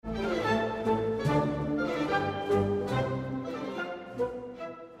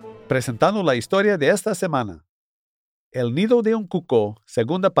presentando la historia de esta semana. El nido de un cuco,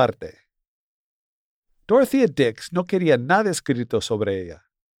 segunda parte. Dorothea Dix no quería nada escrito sobre ella.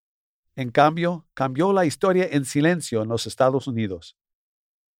 En cambio, cambió la historia en silencio en los Estados Unidos.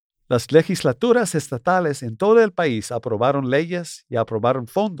 Las legislaturas estatales en todo el país aprobaron leyes y aprobaron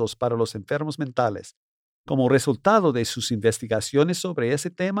fondos para los enfermos mentales como resultado de sus investigaciones sobre ese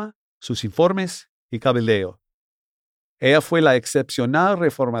tema, sus informes y cabildeo. Ella fue la excepcional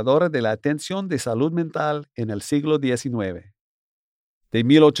reformadora de la atención de salud mental en el siglo XIX. De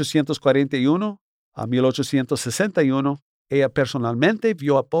 1841 a 1861, ella personalmente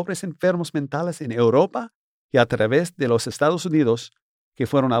vio a pobres enfermos mentales en Europa y a través de los Estados Unidos que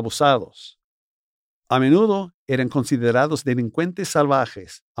fueron abusados. A menudo eran considerados delincuentes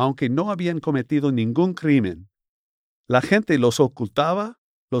salvajes, aunque no habían cometido ningún crimen. La gente los ocultaba,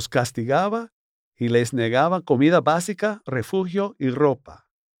 los castigaba y les negaba comida básica, refugio y ropa.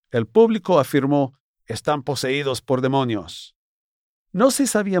 El público afirmó, están poseídos por demonios. No se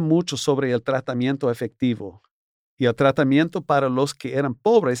sabía mucho sobre el tratamiento efectivo, y el tratamiento para los que eran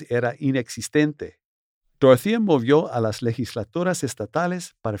pobres era inexistente. Dorothea movió a las legislaturas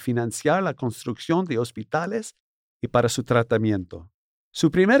estatales para financiar la construcción de hospitales y para su tratamiento. Su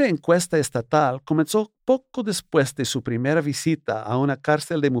primera encuesta estatal comenzó poco después de su primera visita a una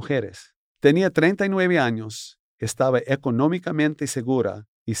cárcel de mujeres. Tenía 39 años, estaba económicamente segura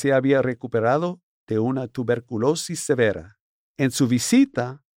y se había recuperado de una tuberculosis severa. En su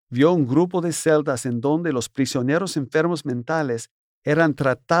visita, vio un grupo de celdas en donde los prisioneros enfermos mentales eran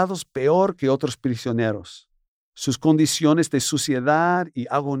tratados peor que otros prisioneros. Sus condiciones de suciedad y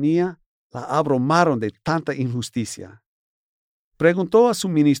agonía la abrumaron de tanta injusticia. Preguntó a su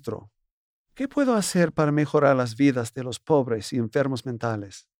ministro, ¿qué puedo hacer para mejorar las vidas de los pobres y enfermos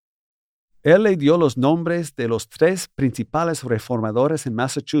mentales? Él le dio los nombres de los 3 principales reformadores en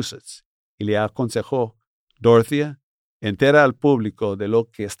Massachusetts y le aconsejó, Dorothea, entera al público de lo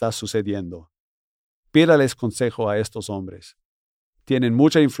que está sucediendo. Pídales consejo a estos hombres. Tienen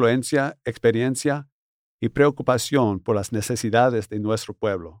mucha influencia, experiencia y preocupación por las necesidades de nuestro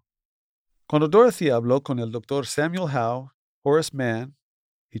pueblo. Cuando Dorothea habló con el Dr. Samuel Howe, Horace Mann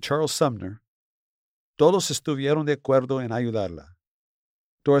y Charles Sumner, todos estuvieron de acuerdo en ayudarla.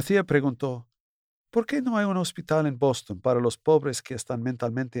 Dorothea preguntó, ¿por qué no hay un hospital en Boston para los pobres que están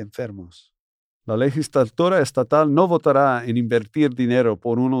mentalmente enfermos? La legislatura estatal no votará en invertir dinero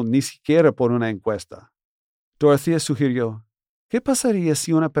por uno, ni siquiera por una encuesta. Dorothea sugirió, ¿qué pasaría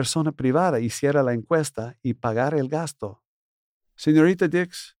si una persona privada hiciera la encuesta y pagara el gasto? Señorita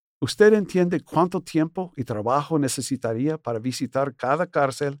Dix, ¿usted entiende cuánto tiempo y trabajo necesitaría para visitar cada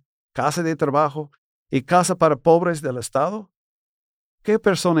cárcel, casa de trabajo y casa para pobres del estado? ¿Qué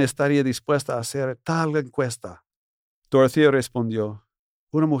persona estaría dispuesta a hacer tal encuesta? Dorothea respondió,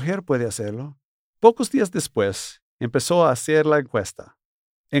 una mujer puede hacerlo. Pocos días después, empezó a hacer la encuesta.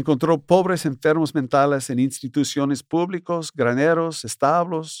 Encontró pobres enfermos mentales en instituciones públicas, graneros,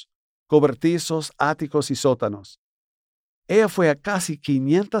 establos, cobertizos, áticos y sótanos. Ella fue a casi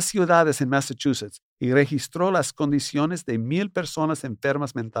 500 ciudades en Massachusetts y registró las condiciones de 1,000 personas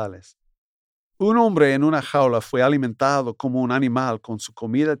enfermas mentales. Un hombre en una jaula fue alimentado como un animal con su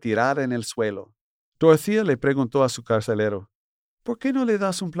comida tirada en el suelo. Dorothea le preguntó a su carcelero, ¿por qué no le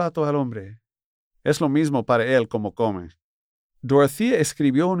das un plato al hombre? Es lo mismo para él como come. Dorothea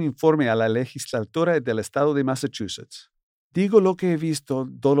escribió un informe a la legislatura del estado de Massachusetts. Digo lo que he visto,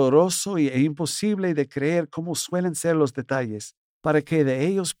 doloroso e imposible de creer cómo suelen ser los detalles, para que de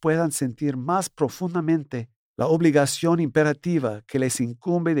ellos puedan sentir más profundamente la obligación imperativa que les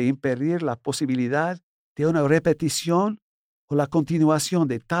incumbe de impedir la posibilidad de una repetición o la continuación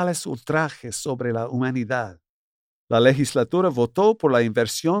de tales ultrajes sobre la humanidad. La legislatura votó por la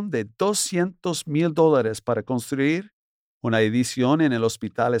inversión de $200,000 para construir una edición en el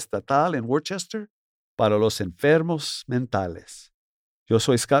Hospital Estatal en Worcester para los enfermos mentales. Yo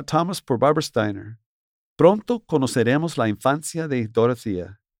soy Scott Thomas por Barbara Steiner. Pronto conoceremos la infancia de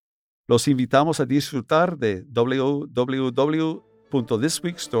Dorothea. Los invitamos a disfrutar de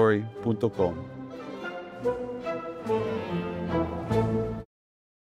www.thisweekstory.com.